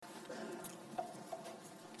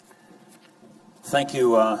Thank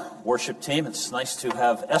you, worship team. It's nice to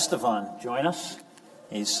have Estevan join us.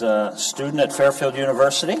 He's a student at Fairfield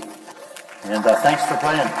University, and thanks for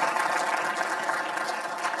playing.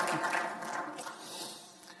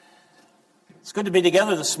 It's good to be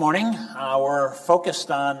together this morning. We're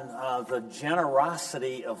focused on the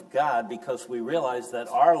generosity of God because we realize that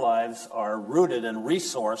our lives are rooted and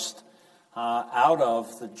resourced out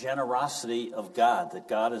of the generosity of God, that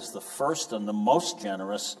God is the first and the most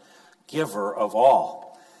generous giver of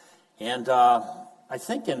all. And I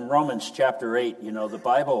think in Romans chapter 8, the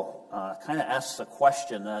Bible kind of asks a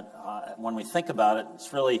question that when we think about it,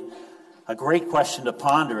 it's really a great question to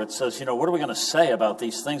ponder. It says, what are we going to say about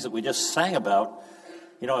these things that we just sang about?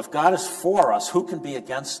 If God is for us, who can be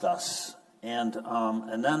against us? And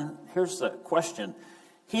then here's the question.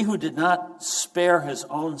 He who did not spare his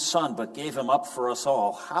own son, but gave him up for us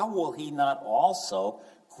all, how will he not also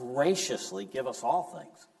graciously give us all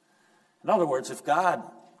things? In other words, if God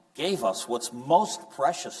gave us what's most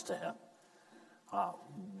precious to him,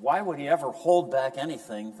 why would he ever hold back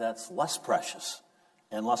anything that's less precious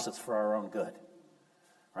unless it's for our own good?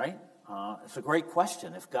 Right? It's a great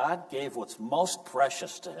question. If God gave what's most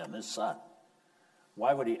precious to him, his son,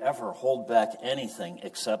 why would he ever hold back anything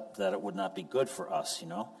except that it would not be good for us,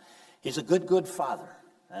 He's a good father,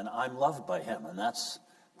 and I'm loved by him, and that's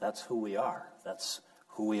who we are. That's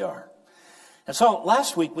who we are. And so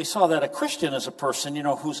last week we saw that a Christian is a person,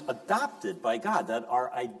 who's adopted by God, that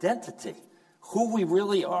our identity, who we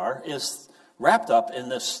really are, is wrapped up in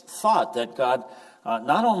this thought that God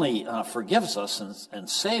not only forgives us and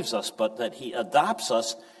saves us, but that he adopts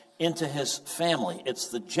us into his family. It's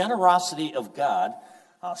the generosity of God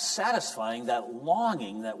satisfying that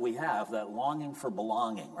longing that we have, that longing for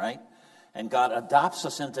belonging, right? And God adopts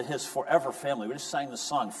us into his forever family. We just sang the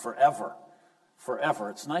song, Forever. Forever.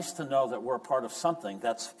 It's nice to know that we're a part of something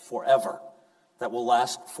that's forever, that will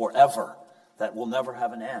last forever, that will never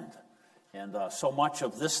have an end. And so much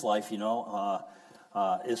of this life,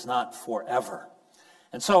 is not forever.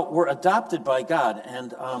 And so we're adopted by God,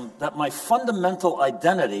 and that my fundamental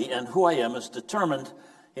identity and who I am is determined,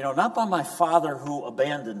 not by my father who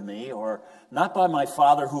abandoned me, or not by my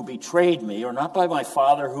father who betrayed me, or not by my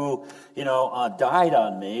father who, died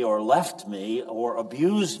on me, or left me, or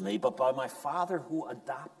abused me, but by my father who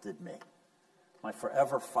adopted me, my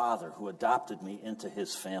forever father who adopted me into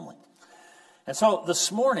his family. And so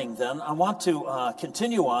this morning, then, I want to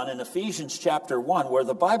continue on in Ephesians chapter 1, where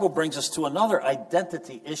the Bible brings us to another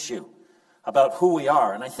identity issue about who we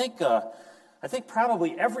are. And I think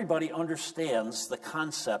probably everybody understands the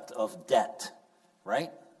concept of debt,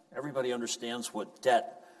 right? Everybody understands what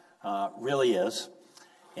debt really is.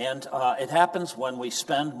 And it happens when we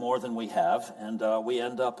spend more than we have, and we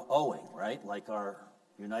end up owing, right? Like our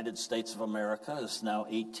United States of America is now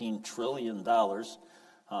 $18 trillion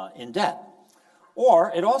in debt.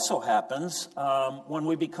 Or it also happens when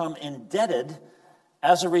we become indebted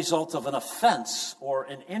as a result of an offense or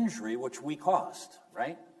an injury which we caused,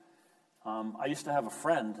 right? I used to have a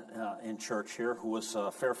friend in church here who was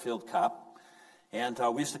a Fairfield cop, and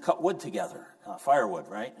we used to cut wood together, firewood,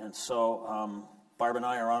 right? And so Barb and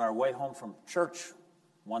I are on our way home from church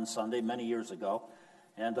one Sunday many years ago,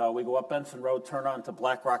 and we go up Benson Road, turn on to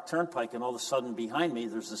Black Rock Turnpike, and all of a sudden behind me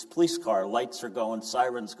there's this police car. Lights are going,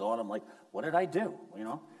 sirens going. I'm like, what did I do,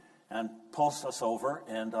 And pulls us over,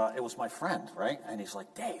 and it was my friend, right? And he's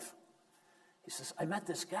like, Dave, he says, I met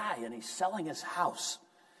this guy, and he's selling his house.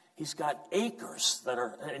 He's got acres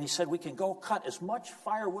and he said we can go cut as much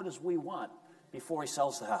firewood as we want before he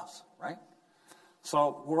sells the house, right?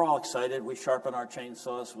 So we're all excited. We sharpen our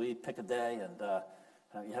chainsaws. We pick a day,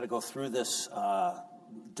 and you had to go through this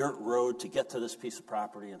dirt road to get to this piece of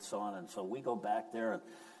property and so on. And so we go back there,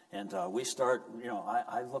 and we start,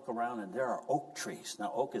 I look around, and there are oak trees.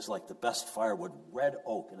 Now, oak is like the best firewood, red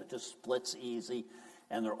oak, and it just splits easy.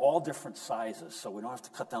 And they're all different sizes, so we don't have to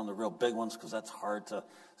cut down the real big ones because that's hard to,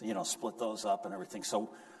 split those up and everything. So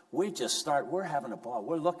we just we're having a ball.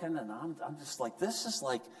 We're looking, and I'm just like, this is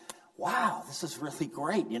like, wow, this is really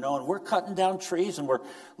great, and we're cutting down trees, and we're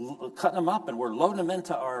cutting them up, and we're loading them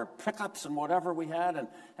into our pickups and whatever we had,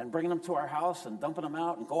 and bringing them to our house and dumping them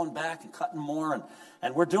out and going back and cutting more.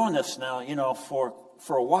 And we're doing this now, for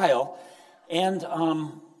a while. And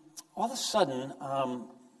all of a sudden,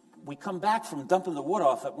 we come back from dumping the wood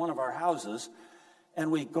off at one of our houses, and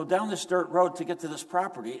we go down this dirt road to get to this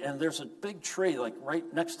property, and there's a big tree like right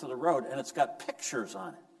next to the road, and it's got pictures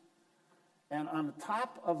on it. And on the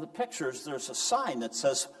top of the pictures, there's a sign that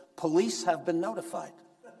says, police have been notified.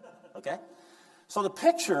 Okay? So the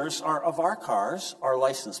pictures are of our cars, our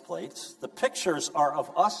license plates. The pictures are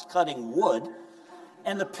of us cutting wood.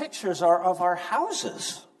 And the pictures are of our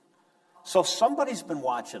houses. So somebody's been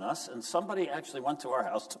watching us, and somebody actually went to our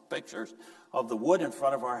house, took pictures of the wood in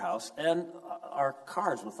front of our house and our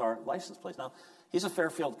cars with our license plates. Now, he's a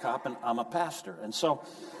Fairfield cop, and I'm a pastor. And so,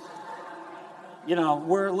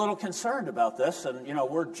 we're a little concerned about this, and,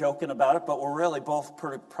 we're joking about it, but we're really both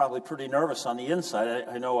probably pretty nervous on the inside.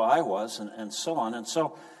 I know I was, and so on. And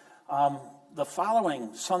so the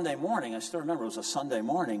following Sunday morning, I still remember it was a Sunday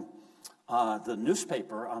morning, the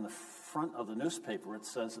newspaper, on the front of the newspaper, it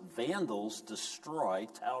says, "Vandals destroy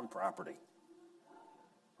town property."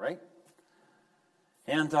 Right?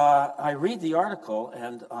 And I read the article,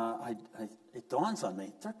 and it dawns on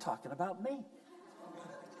me, they're talking about me.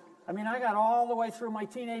 I mean, I got all the way through my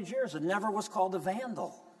teenage years and never was called a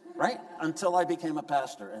vandal, right? Until I became a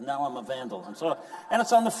pastor, and now I'm a vandal. And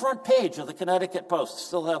it's on the front page of the Connecticut Post.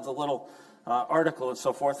 Still have the little article and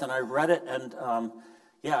so forth, and I read it, and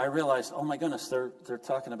I realized, oh my goodness, they're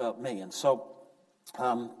talking about me. And so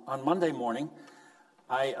on Monday morning,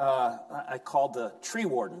 I called the tree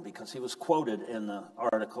warden because he was quoted in the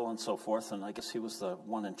article and so forth, and I guess he was the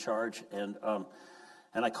one in charge.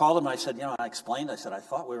 And I called him, and I said, I explained, I said, I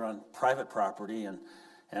thought we were on private property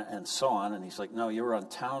and so on. And he's like, no, you were on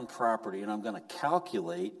town property, and I'm going to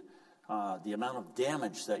calculate the amount of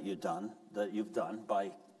damage that you've done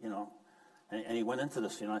by, And he went into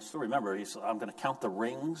this, I still remember, I'm going to count the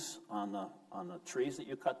rings on the trees that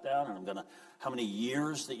you cut down, and how many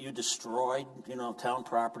years that you destroyed, town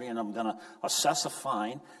property, and I'm going to assess a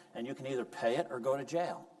fine, and you can either pay it or go to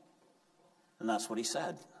jail. And that's what he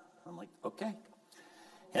said. I'm like, okay.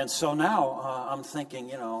 And so now I'm thinking,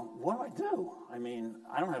 what do? I mean,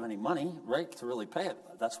 I don't have any money, right, to really pay it.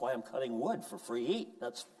 That's why I'm cutting wood for free eat.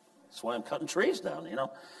 That's why I'm cutting trees down,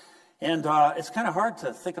 And it's kind of hard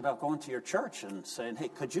to think about going to your church and saying, hey,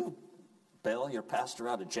 could you bail your pastor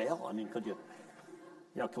out of jail? I mean, could you,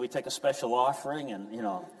 can we take a special offering and,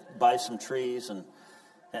 buy some trees and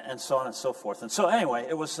so on and so forth. And so anyway,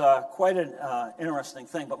 it was quite an interesting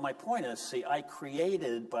thing. But my point is, see, I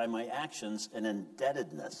created by my actions an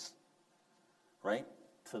indebtedness, right,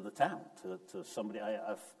 to the town, to somebody.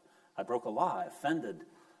 I broke a law. I offended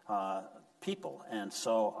people. And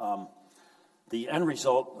so the end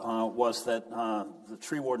result was that the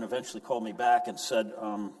tree warden eventually called me back and said,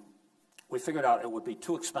 we figured out it would be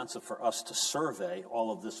too expensive for us to survey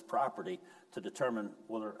all of this property to determine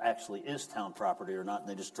whether it actually is town property or not, and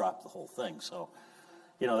they just dropped the whole thing. So,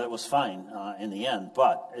 that was fine in the end.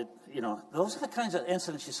 But, those are the kinds of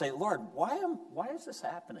incidents you say, Lord, why is this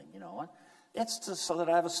happening? It's just so that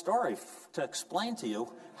I have a story to explain to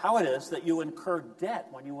you how it is that you incur debt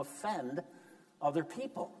when you offend other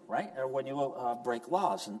people, right? Or when you break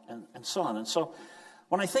laws and so on. And so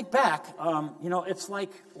when I think back, it's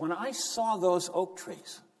like when I saw those oak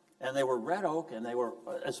trees, and they were red oak, and they were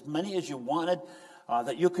as many as you wanted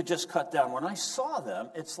that you could just cut down. When I saw them,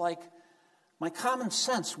 it's like my common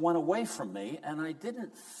sense went away from me, and I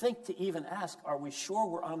didn't think to even ask, are we sure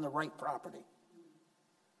we're on the right property?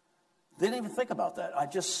 Didn't even think about that. I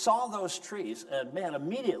just saw those trees, and man,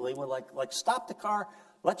 immediately we're like stop the car,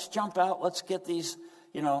 let's jump out, let's get these,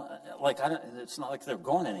 it's not like they're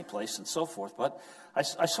going anyplace and so forth, but I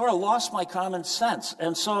sort of lost my common sense.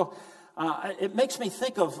 And so it makes me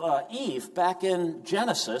think of Eve back in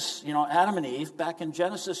Genesis, Adam and Eve back in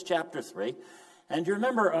Genesis chapter 3. And you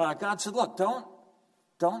remember God said, look,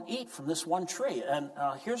 don't eat from this one tree. And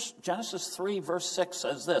here's Genesis 3 verse 6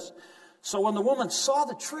 says this. So when the woman saw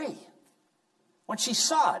the tree, when she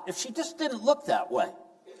saw it, if she just didn't look that way,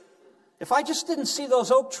 if I just didn't see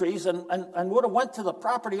those oak trees and would have went to the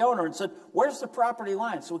property owner and said, where's the property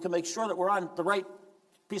line so we can make sure that we're on the right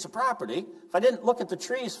piece of property, if I didn't look at the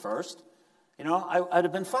trees first, I'd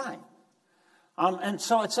have been fine. And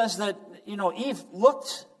so it says that, Eve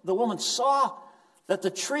looked, the woman saw that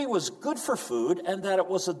the tree was good for food and that it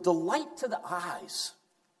was a delight to the eyes.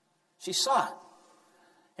 She saw it.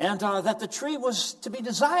 And that the tree was to be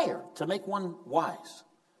desired to make one wise.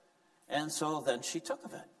 And so then she took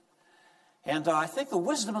of it. And I think the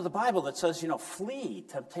wisdom of the Bible that says, flee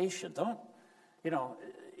temptation. Don't,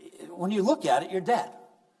 when you look at it, you're dead.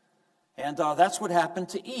 And that's what happened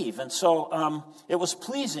to Eve. And so it was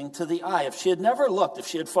pleasing to the eye. If she had never looked, if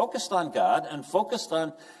she had focused on God and focused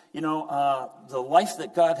on, the life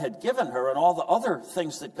that God had given her and all the other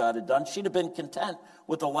things that God had done, she'd have been content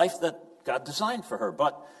with the life that God designed for her.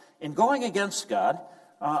 But in going against God,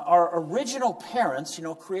 our original parents,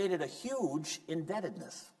 created a huge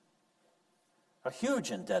indebtedness. A huge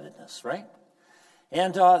indebtedness, right?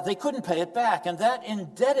 And they couldn't pay it back. And that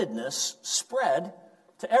indebtedness spread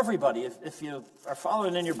to everybody. If you are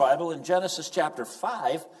following in your Bible, in Genesis chapter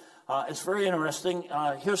 5, It's very interesting.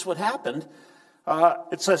 Here's what happened.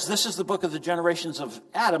 It says, this is the book of the generations of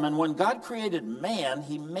Adam, and when God created man,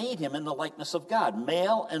 he made him in the likeness of God.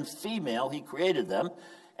 Male and female, he created them,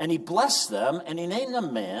 and he blessed them, and he named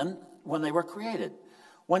them man when they were created.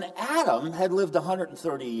 When Adam had lived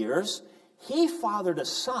 130 years, he fathered a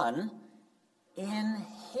son in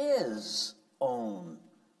his own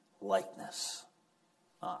likeness.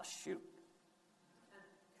 Shoot.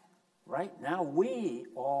 Right now, we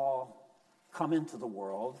all come into the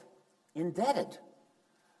world indebted.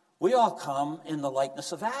 We all come in the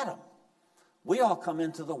likeness of Adam. We all come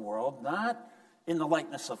into the world not in the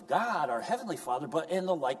likeness of God, our Heavenly Father, but in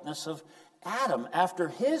the likeness of Adam, after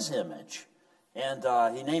his image. And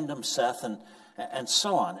he named him Seth and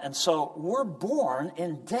so on. And so we're born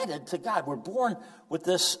indebted to God. We're born with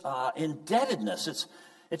this indebtedness.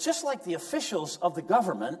 It's just like the officials of the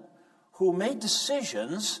government who made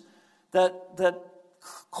decisions that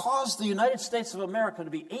caused the United States of America to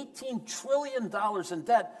be $18 trillion in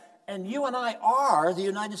debt, and you and I are the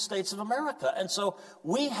United States of America. And so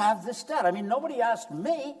we have this debt. I mean, nobody asked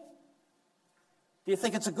me, do you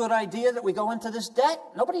think it's a good idea that we go into this debt?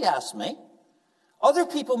 Nobody asked me. Other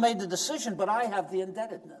people made the decision, but I have the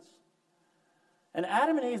indebtedness. And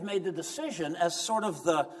Adam and Eve made the decision as sort of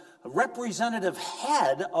the representative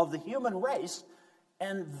head of the human race,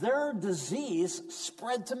 and their disease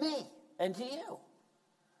spread to me and to you.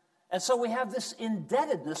 And so we have this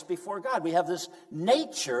indebtedness before God. We have this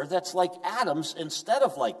nature that's like Adam's instead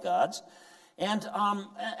of like God's. And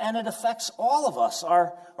it affects all of us.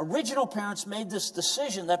 Our original parents made this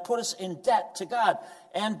decision that put us in debt to God.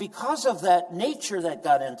 And because of that nature that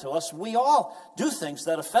got into us, we all do things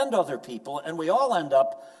that offend other people. And we all end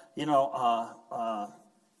up,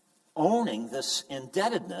 owning this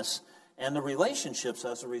indebtedness. And the relationships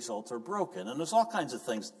as a result are broken. And there's all kinds of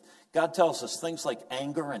things. God tells us things like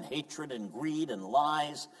anger and hatred and greed and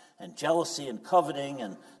lies and jealousy and coveting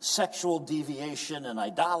and sexual deviation and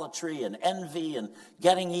idolatry and envy and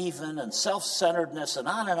getting even and self-centeredness and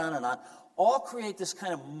on and on and on, all create this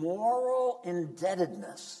kind of moral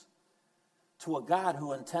indebtedness to a God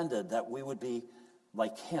who intended that we would be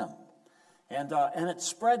like him. And it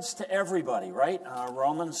spreads to everybody, right?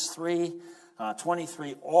 Romans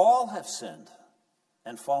 3:23, all have sinned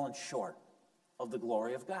and fallen short of the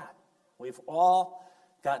glory of God. We've all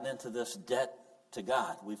gotten into this debt to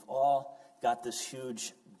God. We've all got this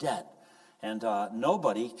huge debt. And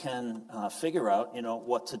nobody can figure out,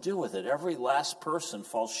 what to do with it. Every last person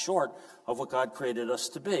falls short of what God created us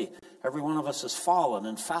to be. Every one of us is fallen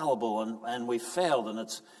and fallible, and we've failed, and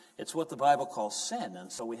it's what the Bible calls sin.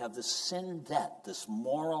 And so we have this sin debt, this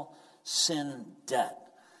moral sin debt.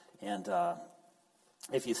 And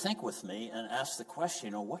if you think with me and ask the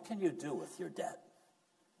question, what can you do with your debt?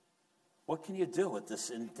 What can you do with this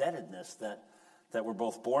indebtedness that we're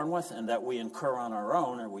both born with and that we incur on our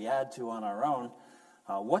own or we add to on our own?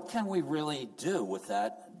 What can we really do with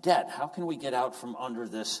that debt? How can we get out from under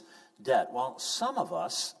this debt? Well, some of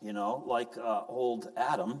us, like old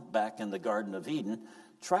Adam back in the Garden of Eden,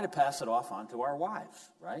 try to pass it off onto our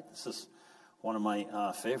wives, right? This is one of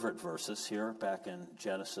my favorite verses here back in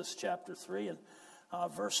Genesis chapter 3 and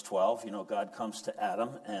verse 12. God comes to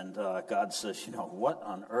Adam and God says, what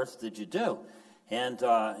on earth did you do? And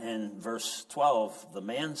in verse 12, the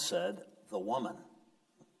man said, the woman.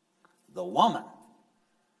 The woman.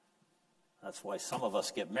 That's why some of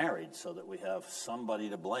us get married, so that we have somebody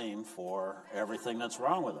to blame for everything that's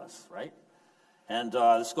wrong with us, right? And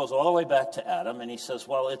this goes all the way back to Adam, and he says,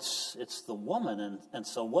 well, it's the woman, and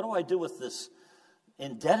so what do I do with this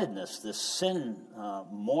indebtedness, this sin,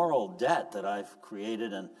 moral debt that I've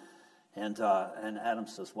created? And Adam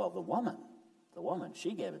says, well, the woman,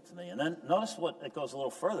 she gave it to me. And then notice what it goes a little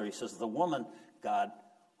further. He says, the woman, God,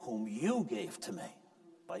 whom you gave to me.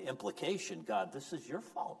 By implication, God, this is your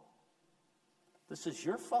fault. This is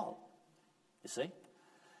your fault, you see?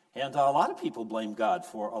 And a lot of people blame God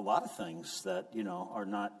for a lot of things that, are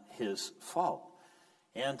not his fault.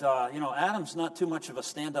 And, Adam's not too much of a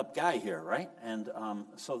stand-up guy here, right? And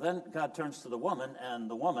so then God turns to the woman, and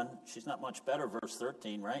the woman, she's not much better, verse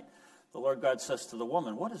 13, right? The Lord God says to the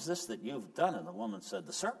woman, what is this that you've done? And the woman said,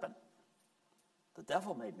 the serpent. The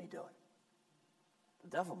devil made me do it. The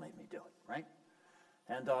devil made me do it, right?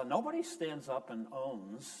 And nobody stands up and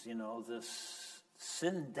owns, this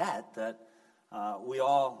sin debt that we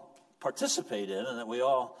all participate in and that we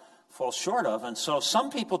all fall short of. And so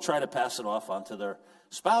some people try to pass it off onto their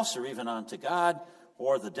spouse or even onto God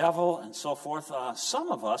or the devil and so forth.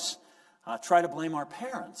 Some of us try to blame our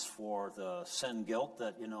parents for the sin guilt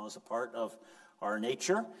that, is a part of our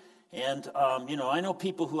nature. And, I know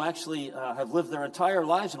people who actually have lived their entire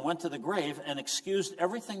lives and went to the grave and excused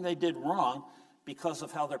everything they did wrong because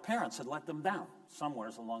of how their parents had let them down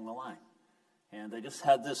somewheres along the line. And they just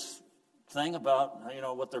had this thing about,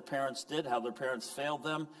 what their parents did, how their parents failed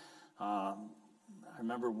them. I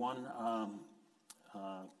remember one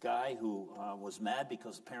guy who was mad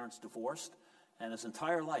because his parents divorced, and his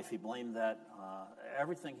entire life he blamed that,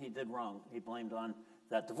 everything he did wrong, he blamed on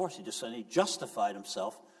that divorce. He justified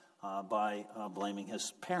himself by blaming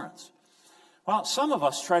his parents. Well, some of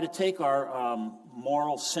us try to take our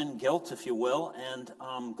moral sin guilt, if you will, and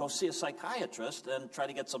go see a psychiatrist and try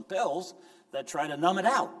to get some pills that try to numb it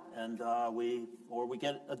out. And we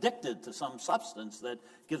get addicted to some substance that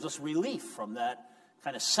gives us relief from that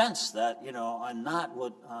kind of sense that, I'm not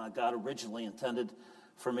what God originally intended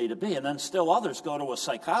for me to be. And then still others go to a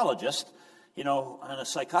psychologist, and a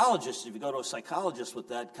psychologist, if you go to a psychologist with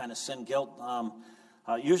that kind of sin guilt,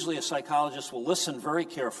 usually a psychologist will listen very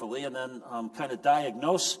carefully and then kind of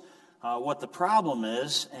diagnose what the problem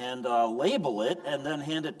is and label it and then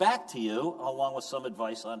hand it back to you along with some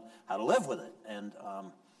advice on how to live with it. And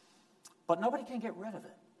but nobody can get rid of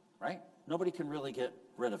it, right? Nobody can really get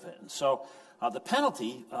rid of it. And so the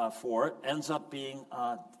penalty for it ends up being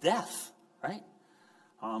death, right?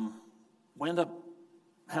 We end up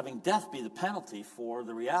having death be the penalty for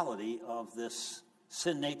the reality of this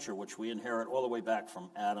sin nature, which we inherit all the way back from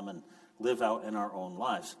Adam and live out in our own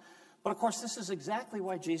lives. But of course, this is exactly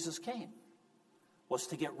why Jesus came, was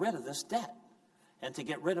to get rid of this debt and to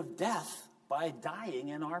get rid of death by dying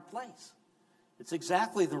in our place. It's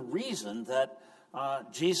exactly the reason that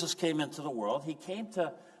Jesus came into the world. He came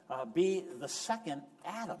to be the second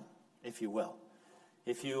Adam, if you will.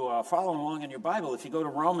 If you follow along in your Bible, if you go to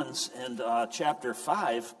Romans and chapter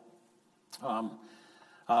 5,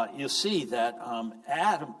 you'll see that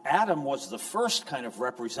Adam was the first kind of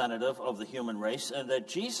representative of the human race, and that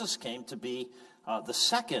Jesus came to be the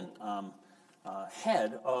second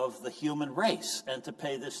head of the human race and to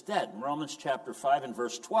pay this debt. In Romans chapter 5 and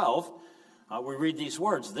verse 12, we read these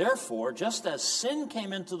words, "Therefore, just as sin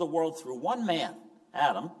came into the world through one man,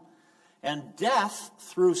 Adam, and death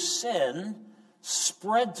through sin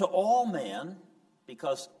spread to all man,"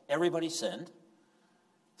 because everybody sinned.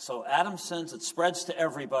 So Adam sins, it spreads to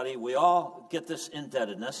everybody. We all get this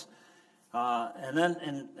indebtedness. And then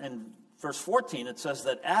in verse 14, it says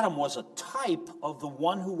that Adam was a type of the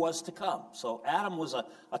one who was to come. So Adam was a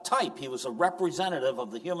type. He was a representative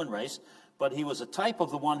of the human race, but he was a type of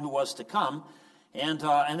the one who was to come. And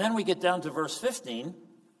then we get down to verse 15,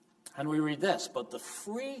 and we read this, "But the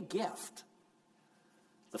free gift,"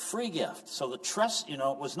 so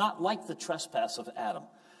it was not like the trespass of Adam.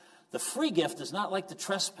 The free gift is not like the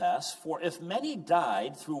trespass, for if many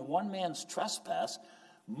died through one man's trespass,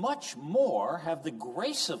 much more have the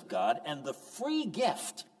grace of God and the free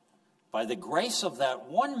gift, by the grace of that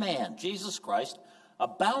one man, Jesus Christ,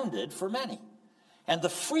 abounded for many. And the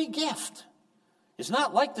free gift is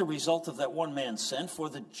not like the result of that one man's sin, for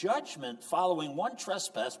the judgment following one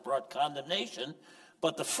trespass brought condemnation,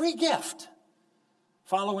 but the free gift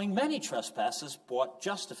following many trespasses brought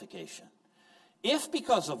justification. If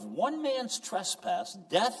because of one man's trespass,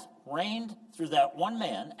 death reigned through that one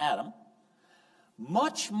man, Adam,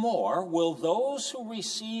 much more will those who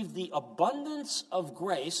receive the abundance of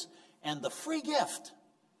grace and the free gift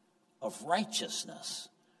of righteousness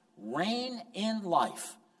reign in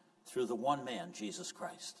life through the one man, Jesus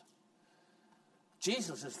Christ.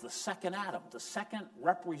 Jesus is the second Adam, the second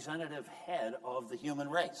representative head of the human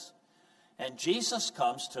race. And Jesus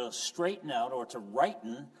comes to straighten out or to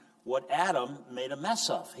righten what Adam made a mess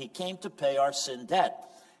of. He came to pay our sin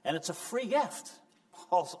debt. And it's a free gift.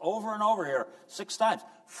 Paul's over and over here 6 times.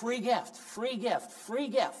 Free gift, free gift, free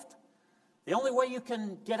gift. The only way you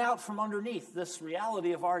can get out from underneath this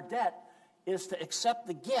reality of our debt is to accept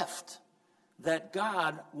the gift that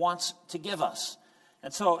God wants to give us.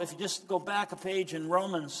 And so if you just go back a page in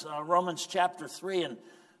Romans chapter 3 and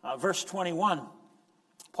verse 21,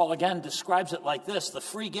 Paul again describes it like this. The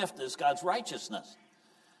free gift is God's righteousness.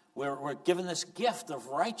 We're given this gift of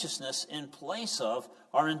righteousness in place of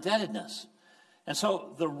our indebtedness. And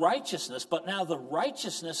so the righteousness, but now the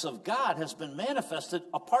righteousness of God has been manifested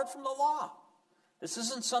apart from the law. This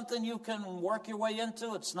isn't something you can work your way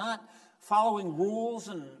into. It's not following rules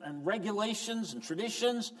and regulations and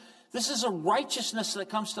traditions. This is a righteousness that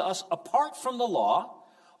comes to us apart from the law,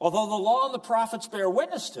 although the law and the prophets bear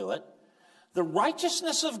witness to it. The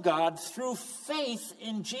righteousness of God through faith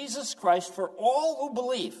in Jesus Christ for all who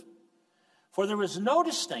believe. For there is no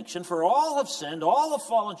distinction, for all have sinned, all have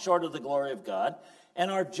fallen short of the glory of God,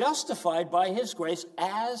 and are justified by his grace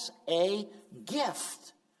as a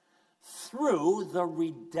gift through the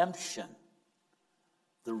redemption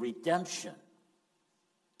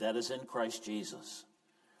that is in Christ Jesus.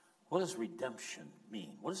 What does redemption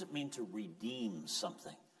mean? What does it mean to redeem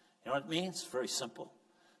something? You know what it means? It's very simple.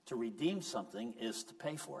 To redeem something is to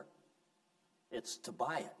pay for it. It's to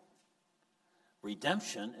buy it.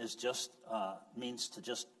 Redemption is just means to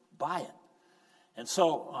just buy it. And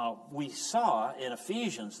so we saw in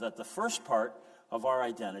Ephesians that the first part of our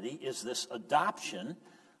identity is this adoption,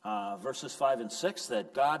 verses 5 and 6,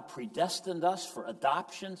 that God predestined us for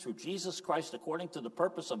adoption through Jesus Christ according to the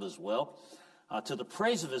purpose of his will, to the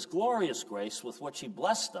praise of his glorious grace with which he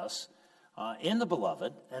blessed us in the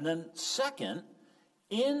beloved. And then second,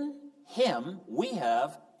 in him we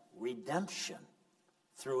have redemption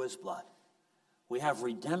through his blood. We have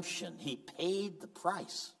redemption. He paid the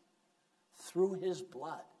price through his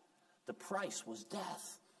blood. The price was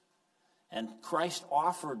death. And Christ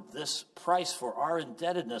offered this price for our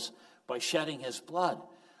indebtedness by shedding his blood.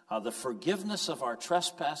 The forgiveness of our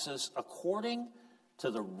trespasses according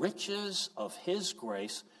to the riches of his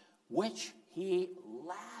grace, which he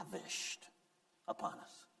lavished upon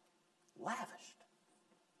us. Lavished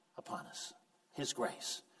upon us. His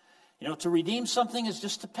grace. You know, to redeem something is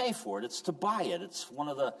just to pay for it. It's to buy it. It's one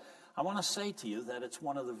of the, I want to say to you that it's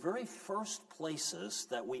one of the very first places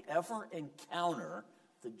that we ever encounter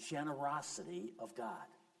the generosity of God.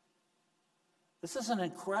 This is an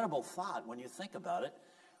incredible thought when you think about it.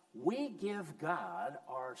 We give God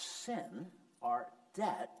our sin, our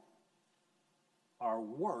debt, our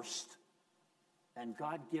worst, and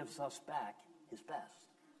God gives us back his best.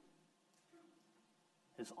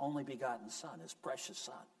 His only begotten Son, his precious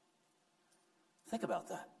Son. Think about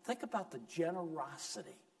that. Think about the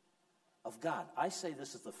generosity of God. I say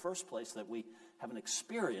this is the first place that we have an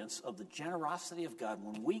experience of the generosity of God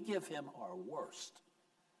when we give him our worst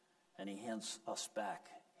and he hands us back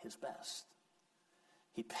his best.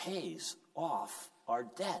 He pays off our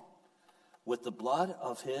debt with the blood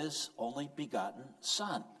of his only begotten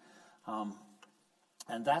Son.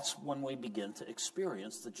 And that's when we begin to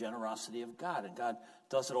experience the generosity of God. And God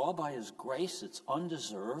does it all by his grace. It's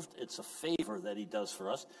undeserved. It's a favor that he does for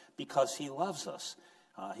us because he loves us.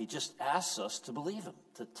 He just asks us to believe him,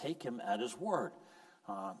 to take him at his word.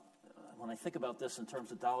 When I think about this in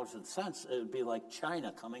terms of dollars and cents, it would be like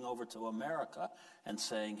China coming over to America and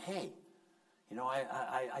saying, hey, you know,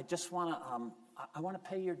 I just want to I want to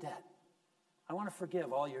pay your debt. I want to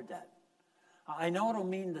forgive all your debt. I know it'll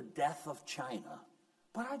mean the death of China,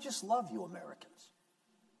 but I just love you Americans.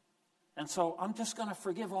 And so I'm just going to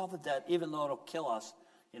forgive all the debt, even though it'll kill us.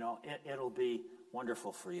 You know, it'll be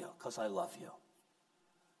wonderful for you because I love you.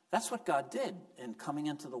 That's what God did in coming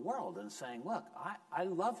into the world and saying, look, I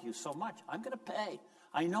love you so much. I'm going to pay.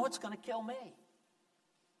 I know it's going to kill me.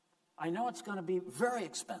 I know it's going to be very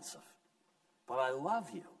expensive, but I love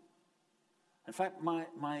you. In fact,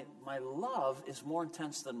 my love is more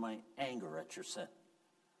intense than my anger at your sin.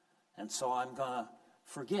 And so I'm going to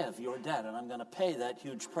forgive your debt, and I'm going to pay that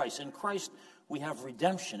huge price. In Christ, we have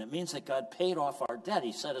redemption. It means that God paid off our debt.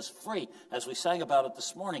 He set us free, as we sang about it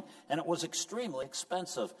this morning, and it was extremely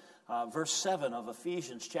expensive. Verse 7 of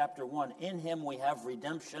Ephesians chapter 1, in him we have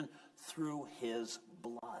redemption through his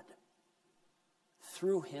blood.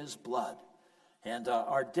 Through his blood. And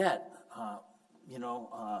our debt,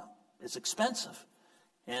 is expensive.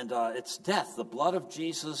 And it's death. The blood of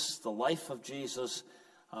Jesus, the life of Jesus,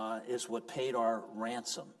 is what paid our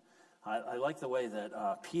ransom. I like the way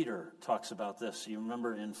that Peter talks about this. You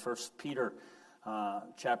remember in 1 Peter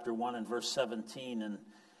chapter 1 and verse 17,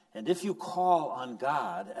 and if you call on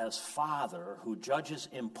God as Father, who judges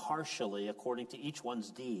impartially according to each one's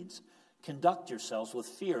deeds, conduct yourselves with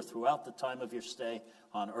fear throughout the time of your stay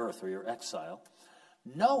on earth or your exile,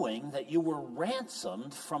 knowing that you were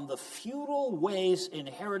ransomed from the futile ways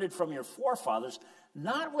inherited from your forefathers,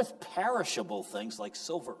 not with perishable things like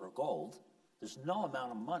silver or gold. There's no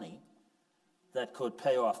amount of money that could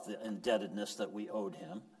pay off the indebtedness that we owed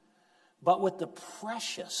him, but with the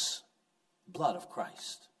precious blood of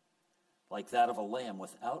Christ, like that of a lamb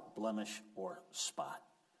without blemish or spot.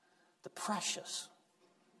 The precious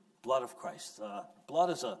blood of Christ. Blood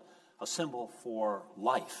is a symbol for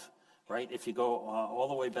life, right? If you go all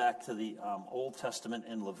the way back to the Old Testament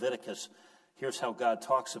in Leviticus, here's how God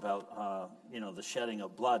talks about, the shedding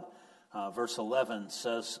of blood. Verse 11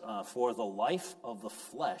 says, for the life of the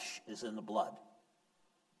flesh is in the blood.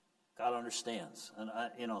 God understands.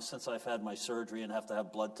 And, since I've had my surgery and have to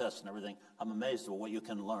have blood tests and everything, I'm amazed at what you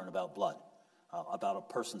can learn about blood, about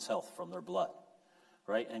a person's health from their blood,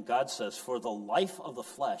 right? And God says, for the life of the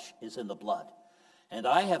flesh is in the blood. And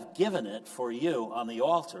I have given it for you on the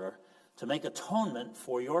altar to make atonement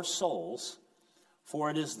for your souls,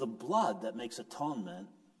 for it is the blood that makes atonement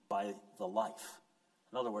by the life.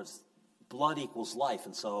 In other words, blood equals life,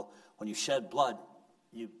 and so when you shed blood,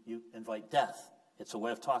 you invite death. It's a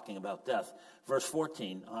way of talking about death. Verse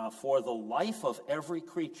 14, for the life of every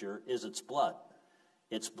creature is its blood.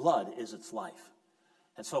 Its blood is its life.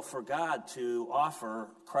 And so for God to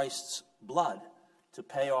offer Christ's blood to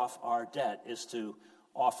pay off our debt is to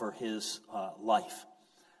offer his life.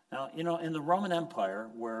 Now, in the Roman Empire,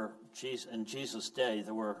 where in Jesus' day,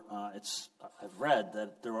 there were, I've read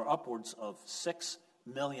that there were upwards of 6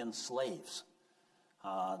 million slaves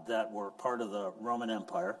that were part of the Roman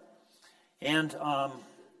Empire. And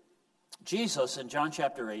Jesus, in John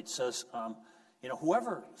chapter 8, says,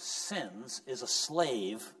 whoever sins is a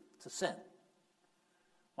slave to sin.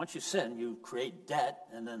 Once you sin, you create debt,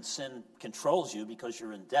 and then sin controls you because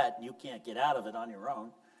you're in debt, and you can't get out of it on your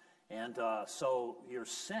own. And so your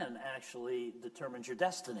sin actually determines your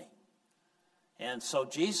destiny. And so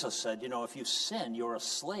Jesus said, if you sin, you're a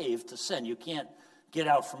slave to sin. You can't get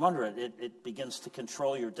out from under it. It begins to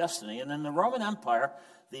control your destiny. And in the Roman Empire,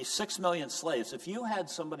 these 6 million slaves, if you had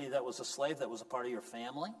somebody that was a slave that was a part of your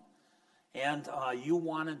family, and you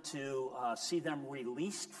wanted to see them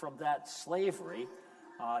released from that slavery,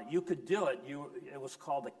 you could do it. It was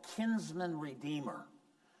called a kinsman redeemer.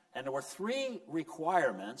 And there were 3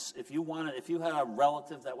 requirements if you had a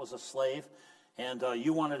relative that was a slave and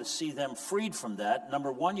you wanted to see them freed from that.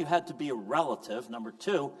 Number 1, you had to be a relative. Number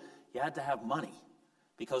 2, you had to have money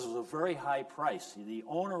because it was a very high price. The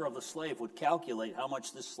owner of the slave would calculate how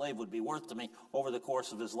much this slave would be worth to me over the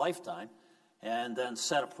course of his lifetime and then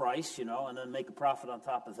set a price, and then make a profit on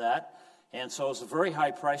top of that. And so it was a very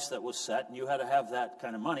high price that was set, and you had to have that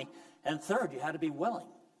kind of money. And third, you had to be willing.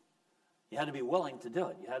 You had to be willing to do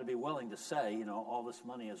it. You had to be willing to say, all this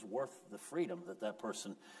money is worth the freedom that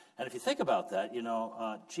person. And if you think about that,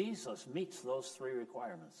 Jesus meets those 3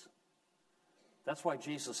 requirements. That's why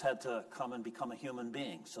Jesus had to come and become a human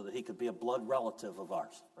being, so that he could be a blood relative of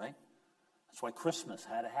ours, right? That's why Christmas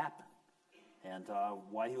had to happen, and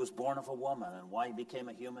why he was born of a woman, and why he became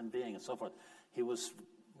a human being, and so forth. He was,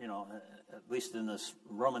 at least in this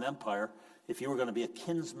Roman Empire, if you were going to be a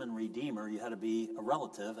kinsman redeemer, you had to be a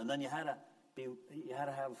relative, and then you had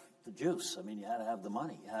to have the juice. I mean, you had to have the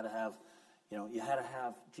money. You had to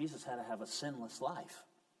have, Jesus had to have a sinless life.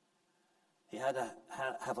 He had to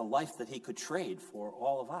have a life that he could trade for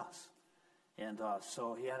all of us. And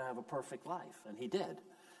so he had to have a perfect life, and he did.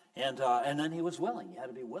 And then he was willing. He had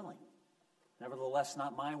to be willing. Nevertheless,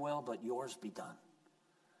 not my will, but yours be done.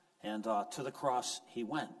 And to the cross he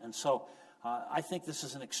went. And so I think this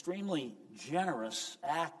is an extremely generous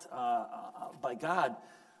act by God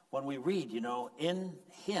when we read, in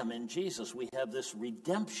him, in Jesus, we have this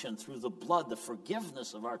redemption through the blood, the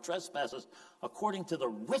forgiveness of our trespasses, according to the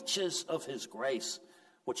riches of his grace,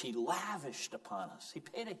 which he lavished upon us. He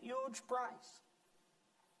paid a huge price.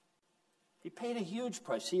 He paid a huge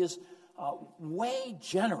price. He is way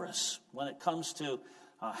generous when it comes to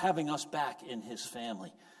having us back in his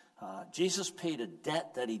family. Jesus paid a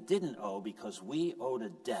debt that he didn't owe because we owed a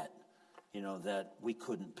debt, that we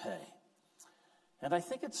couldn't pay. And I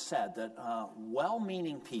think it's sad that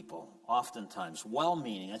well-meaning people, oftentimes,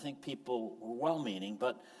 I think people were well-meaning,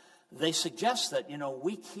 but they suggest that,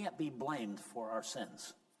 we can't be blamed for our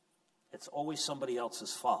sins. It's always somebody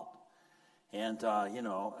else's fault. And,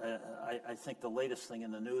 I think the latest thing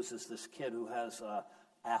in the news is this kid who has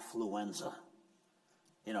affluenza.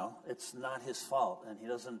 It's not his fault, and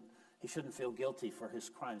he shouldn't feel guilty for his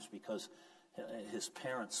crimes because his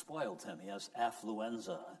parents spoiled him. He has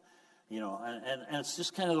affluenza. And it's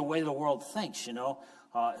just kind of the way the world thinks,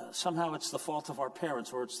 Somehow it's the fault of our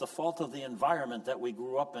parents, or it's the fault of the environment that we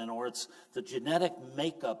grew up in, or it's the genetic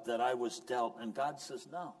makeup that I was dealt. And God says,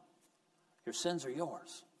 no, your sins are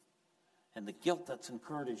yours. And the guilt that's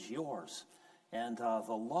incurred is yours. And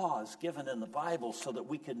the law is given in the Bible so that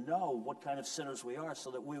we can know what kind of sinners we are,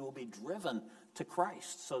 so that we will be driven to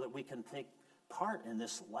Christ, so that we can take part in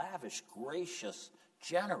this lavish, gracious,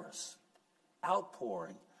 generous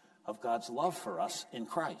outpouring of God's love for us in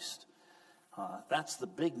Christ. That's the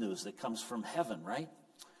big news that comes from heaven, right?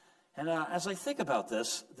 And as I think about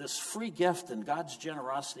this free gift and God's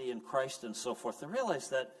generosity in Christ and so forth, I realize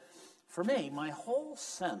that for me, my whole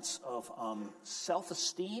sense of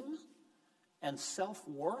self-esteem and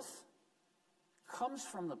self-worth comes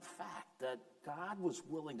from the fact that God was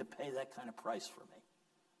willing to pay that kind of price for me.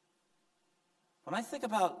 When I think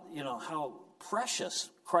about, how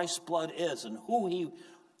precious Christ's blood is and who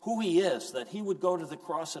he is, that he would go to the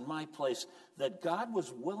cross in my place, that God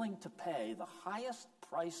was willing to pay the highest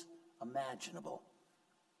price imaginable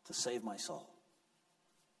to save my soul.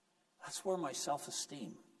 That's where my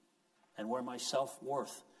self-esteem and where my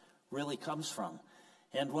self-worth really comes from.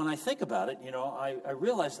 And when I think about it, I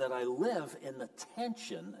realize that I live in the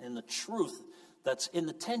tension, in the truth that's in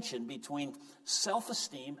the tension between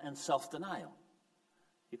self-esteem and self-denial.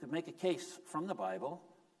 You could make a case from the Bible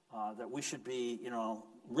that we should be,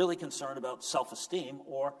 really concerned about self-esteem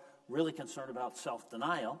or really concerned about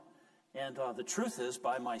self-denial. And the truth is,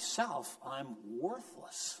 by myself, I'm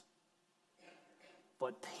worthless.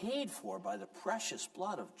 But paid for by the precious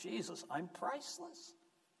blood of Jesus, I'm priceless.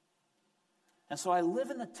 And so I live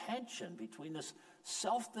in the tension between this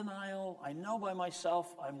self-denial, I know by myself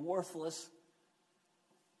I'm worthless,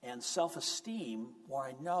 and self-esteem, where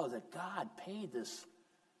I know that God paid this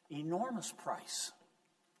enormous price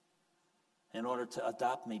in order to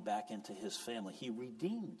adopt me back into his family. He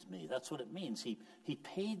redeemed me. That's what it means. He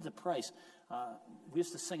paid the price. We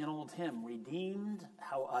used to sing an old hymn, redeemed,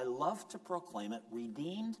 how I love to proclaim it,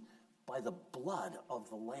 redeemed by the blood of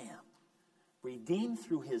the Lamb. Redeemed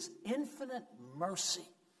through his infinite mercy.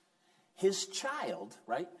 His child,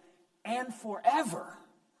 right? And forever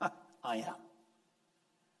I am.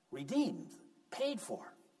 Redeemed, paid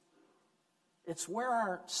for. It's where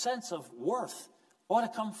our sense of worth ought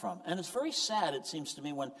to come from. And it's very sad, it seems to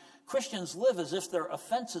me, when Christians live as if their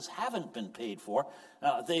offenses haven't been paid for.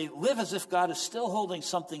 They live as if God is still holding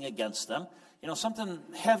something against them. Something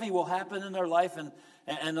heavy will happen in their life,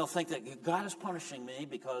 and they'll think that God is punishing me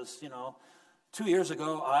because, 2 years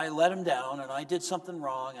ago I let him down and I did something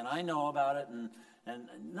wrong and I know about it. And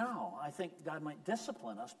no, I think God might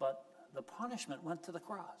discipline us, but the punishment went to the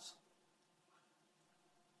cross.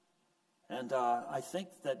 And I think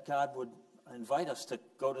that God would invite us to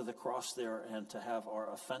go to the cross there and to have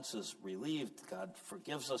our offenses relieved. God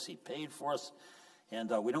forgives us. He paid for us. And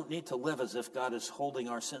we don't need to live as if God is holding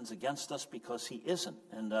our sins against us, because he isn't.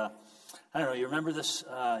 And I don't know, you remember this?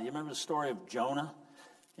 You remember the story of Jonah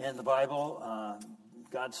in the Bible?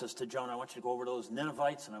 God says to Jonah, I want you to go over to those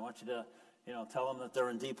Ninevites, and I want you to tell them that they're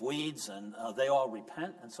in deep weeds, and they all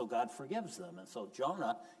repent, and so God forgives them. And so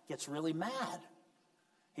Jonah gets really mad.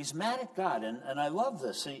 He's mad at God, and I love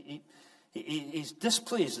this. He's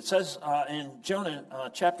displeased. It says in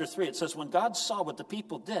Jonah chapter 3, it says, when God saw what the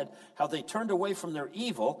people did, how they turned away from their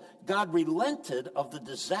evil, God relented of the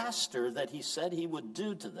disaster that he said he would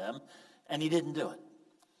do to them, and he didn't do it.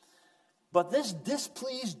 But this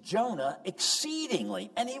displeased Jonah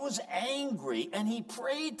exceedingly, and he was angry, and he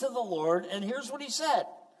prayed to the Lord, and here's what he said.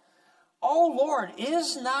 Oh, Lord,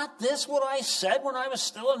 is not this what I said when I was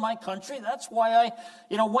still in my country? That's why I,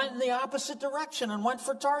 went in the opposite direction and went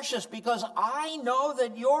for Tarshish, because I know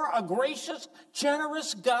that you're a gracious,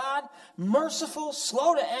 generous God, merciful,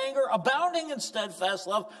 slow to anger, abounding in steadfast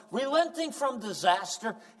love, relenting from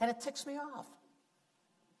disaster, and it ticks me off.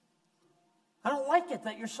 I don't like it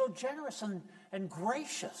that you're so generous and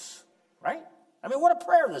gracious, right? I mean, what a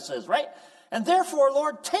prayer this is, right? And therefore,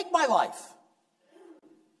 Lord, take my life.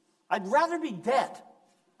 I'd rather be dead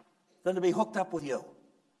than to be hooked up with you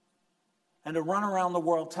and to run around the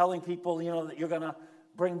world telling people, that you're going to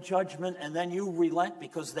bring judgment and then you relent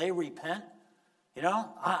because they repent.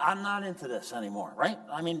 I'm not into this anymore, right?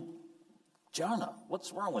 I mean, Jonah,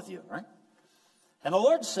 what's wrong with you, right? And the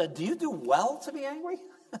Lord said, do you do well to be angry?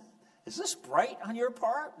 Is this bright on your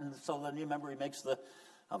part? And so then you remember he makes the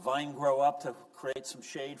vine grow up to create some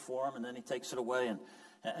shade for him, and then he takes it away,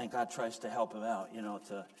 and God tries to help him out,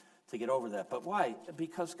 to get over that. But why?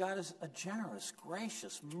 Because God is a generous,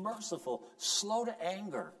 gracious, merciful, slow to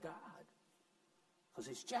anger God. Because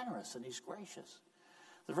he's generous and he's gracious.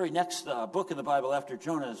 The very next book in the Bible after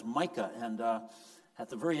Jonah is Micah. And at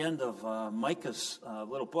the very end of Micah's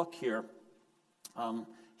little book here,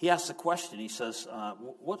 he asks a question. He says,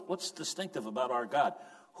 what's distinctive about our God?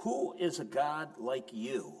 Who is a God like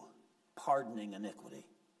you, pardoning iniquity?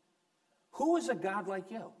 Who is a God like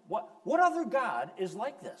you? What other God is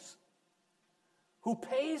like this? Who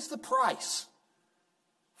pays the price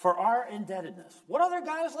for our indebtedness? What other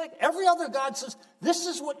God is like? Every other God says, this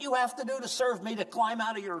is what you have to do to serve me, to climb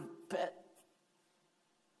out of your pit.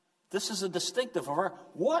 This is a distinctive of our,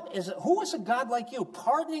 who is a God like you,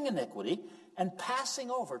 pardoning iniquity and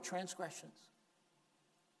passing over transgressions?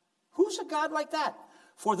 Who's a God like that?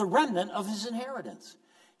 For the remnant of his inheritance.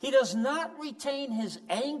 He does not retain his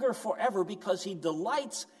anger forever, because he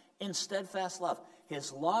delights in steadfast love.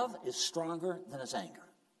 His love is stronger than his anger.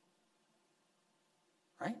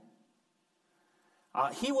 Right?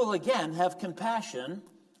 He will again have compassion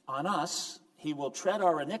on us. He will tread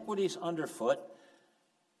our iniquities underfoot.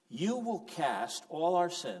 You will cast all our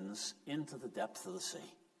sins into the depth of the sea.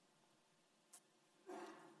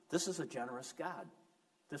 This is a generous God.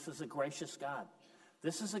 This is a gracious God.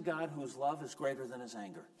 This is a God whose love is greater than his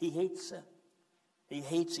anger. He hates sin. He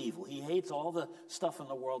hates evil. He hates all the stuff in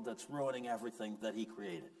the world that's ruining everything that he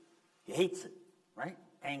created. He hates it, right?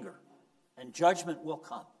 Anger. And judgment will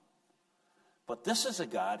come. But this is a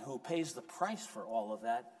God who pays the price for all of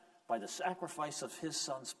that by the sacrifice of his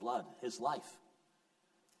son's blood, his life,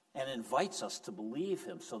 and invites us to believe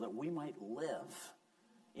him so that we might live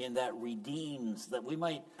in that redeemed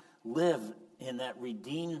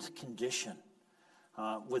condition.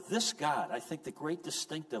 With this God, I think the great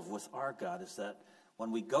distinctive with our God is that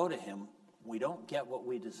when we go to him, we don't get what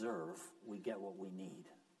we deserve, we get what we need.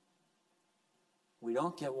 We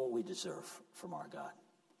don't get what we deserve from our God.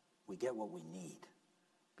 We get what we need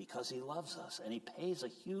because he loves us and he pays a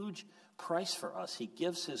huge price for us. He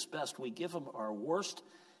gives his best. We give him our worst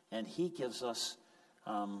and he gives us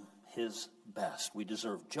his best. We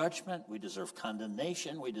deserve judgment. We deserve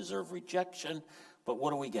condemnation. We deserve rejection. But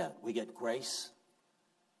what do we get? We get grace.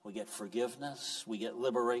 We get forgiveness. We get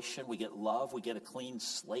liberation. We get love. We get a clean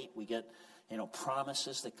slate. We get,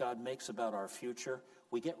 promises that God makes about our future.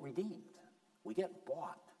 We get redeemed. We get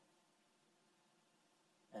bought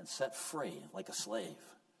and set free like a slave.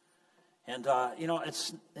 And,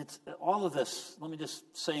 it's all of this, let me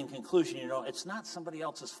just say in conclusion, it's not somebody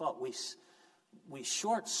else's fault. We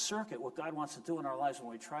short-circuit what God wants to do in our lives when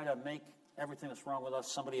we try to make everything that's wrong with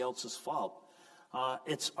us somebody else's fault.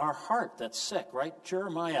 It's our heart that's sick, right?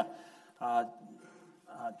 Jeremiah,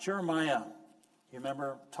 you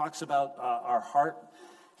remember, talks about our heart.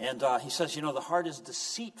 And he says, the heart is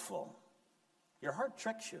deceitful. Your heart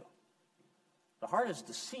tricks you. The heart is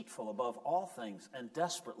deceitful above all things and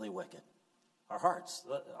desperately wicked. Our hearts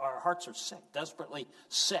are sick, desperately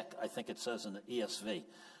sick, I think it says in the ESV.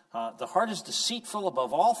 The heart is deceitful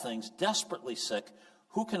above all things, desperately sick.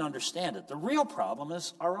 Who can understand it? The real problem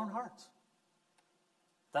is our own hearts.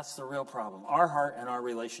 That's the real problem, our heart and our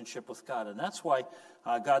relationship with God. And that's why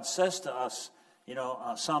God says to us,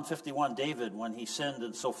 Psalm 51, David, when he sinned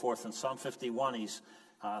and so forth, in Psalm 51, he's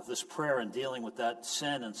this prayer and dealing with that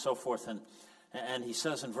sin and so forth. And he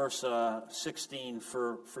says in verse 16,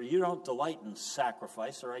 for you don't delight in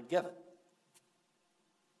sacrifice, or I'd give it.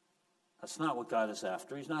 That's not what God is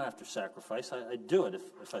after. He's not after sacrifice. I'd do it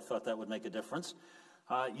if I thought that would make a difference.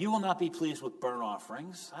 You will not be pleased with burnt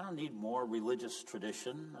offerings. I don't need more religious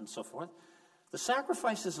tradition and so forth. The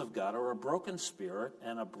sacrifices of God are a broken spirit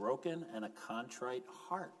and a broken and a contrite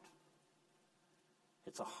heart.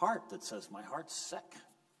 It's a heart that says, my heart's sick.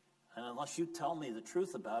 And unless you tell me the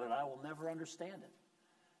truth about it, I will never understand it.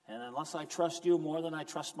 And unless I trust you more than I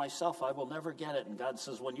trust myself, I will never get it. And God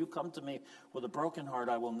says, when you come to me with a broken heart,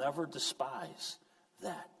 I will never despise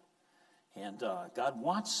that. And God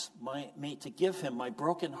wants me to give him my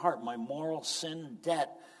broken heart, my moral sin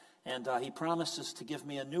debt. And he promises to give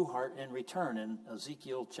me a new heart in return. In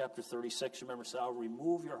Ezekiel chapter 36, remember, said, I'll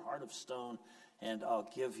remove your heart of stone and I'll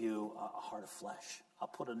give you a heart of flesh. I'll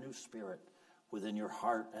put a new spirit within your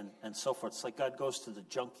heart and so forth. It's like God goes to the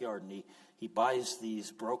junkyard and he buys these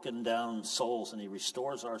broken down souls and he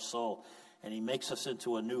restores our soul and he makes us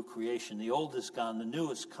into a new creation. The old is gone, the new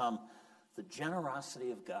has come. The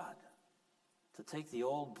generosity of God to take the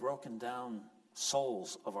old broken down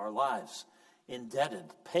souls of our lives, indebted,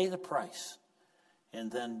 pay the price, and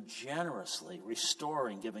then generously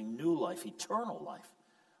restoring, giving new life, eternal life,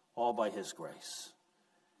 all by his grace.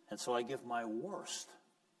 And so I give my worst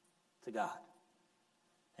to God.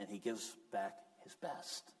 And he gives back his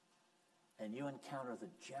best. And you encounter the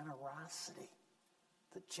generosity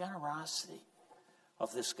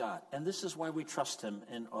of this God. And this is why we trust him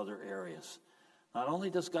in other areas. Not only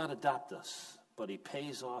does God adopt us, but he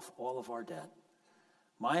pays off all of our debt.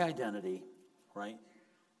 My identity, right,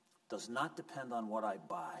 does not depend on what I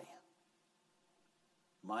buy.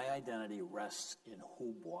 My identity rests in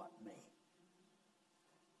who bought me.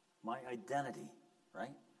 My identity,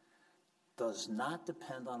 right, does not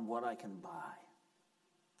depend on what I can buy.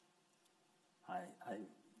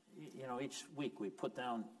 Each week we put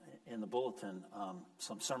down in the bulletin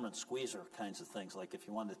some sermon squeezer kinds of things, like if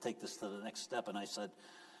you wanted to take this to the next step. And I said,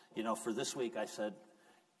 for this week, I said,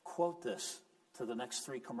 quote this to the next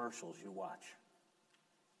 3 commercials you watch.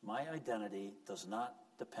 My identity does not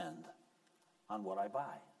depend on what I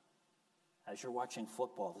buy. As you're watching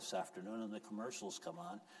football this afternoon and the commercials come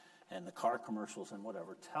on, and the car commercials and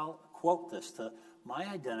whatever, quote this to, my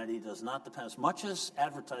identity does not depend, as much as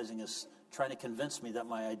advertising is trying to convince me that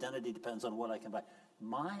my identity depends on what I can buy,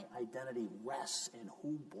 my identity rests in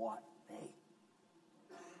who bought me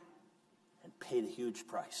and paid a huge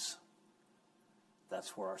price.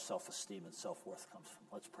 That's where our self-esteem and self-worth comes from.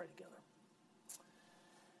 Let's pray together.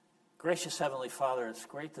 Gracious Heavenly Father, it's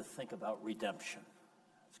great to think about redemption.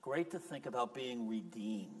 It's great to think about being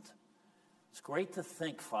redeemed. It's great to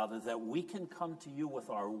think, Father, that we can come to you with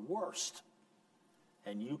our worst,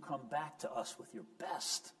 and you come back to us with your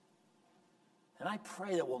best. And I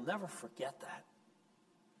pray that we'll never forget that,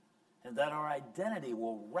 and that our identity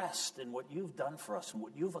will rest in what you've done for us and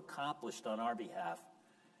what you've accomplished on our behalf,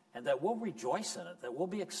 and that we'll rejoice in it, that we'll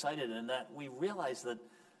be excited, and that we realize that,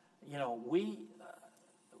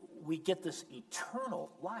 we get this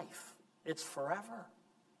eternal life. It's forever.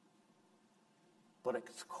 But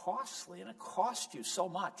it's costly, and it costs you so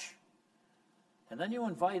much. And then you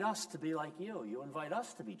invite us to be like you. You invite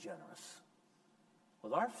us to be generous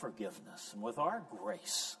with our forgiveness and with our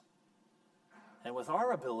grace and with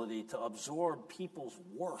our ability to absorb people's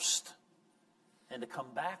worst and to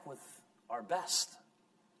come back with our best,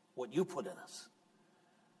 what you put in us.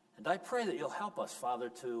 And I pray that you'll help us, Father,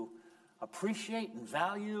 to appreciate and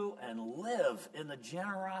value and live in the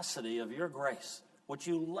generosity of your grace, which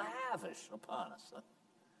you lavish upon us.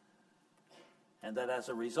 And that as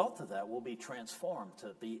a result of that, we'll be transformed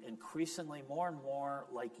to be increasingly more and more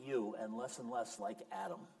like you and less like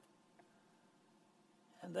Adam.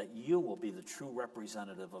 And that you will be the true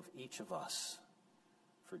representative of each of us.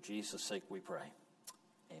 For Jesus' sake we pray.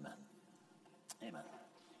 Amen. Amen.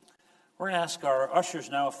 We're going to ask our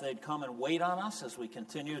ushers now if they'd come and wait on us as we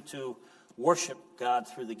continue to worship God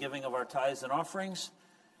through the giving of our tithes and offerings.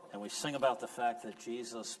 And we sing about the fact that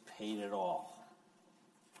Jesus paid it all.